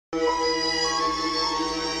What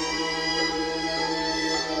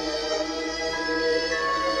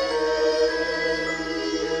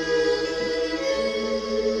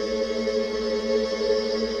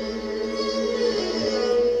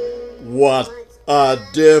a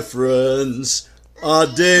difference a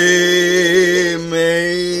day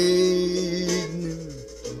made.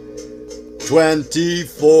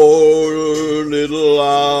 24 little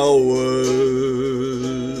hours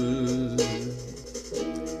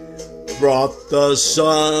brought the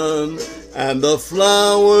sun and the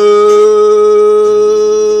flowers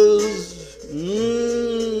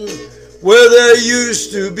where there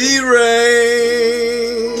used to be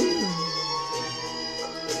rain.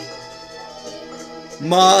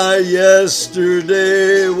 My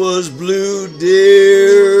yesterday was blue,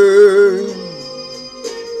 dear.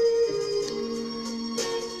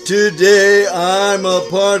 Today I'm a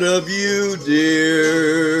part of you,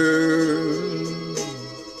 dear.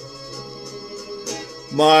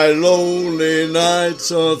 My lonely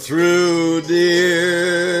nights are through,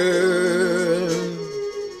 dear,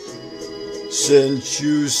 since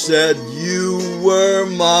you said you were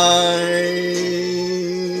mine.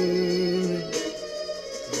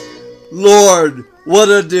 Lord, what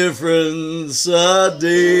a difference a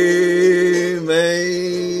day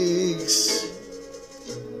makes.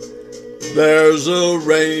 There's a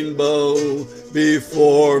rainbow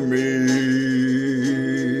before me.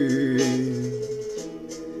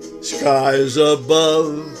 Skies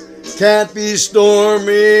above can't be stormy.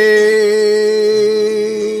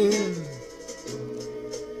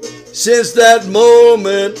 Since that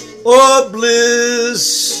moment of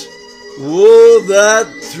bliss, oh, that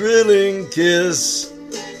thrilling kiss,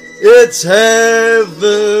 it's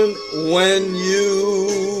heaven when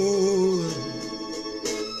you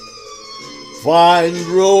find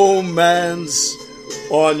romance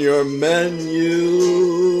on your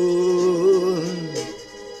menu.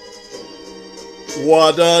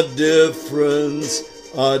 What a difference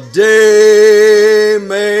a day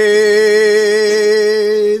made,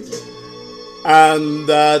 and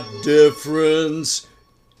that difference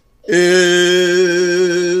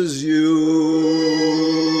is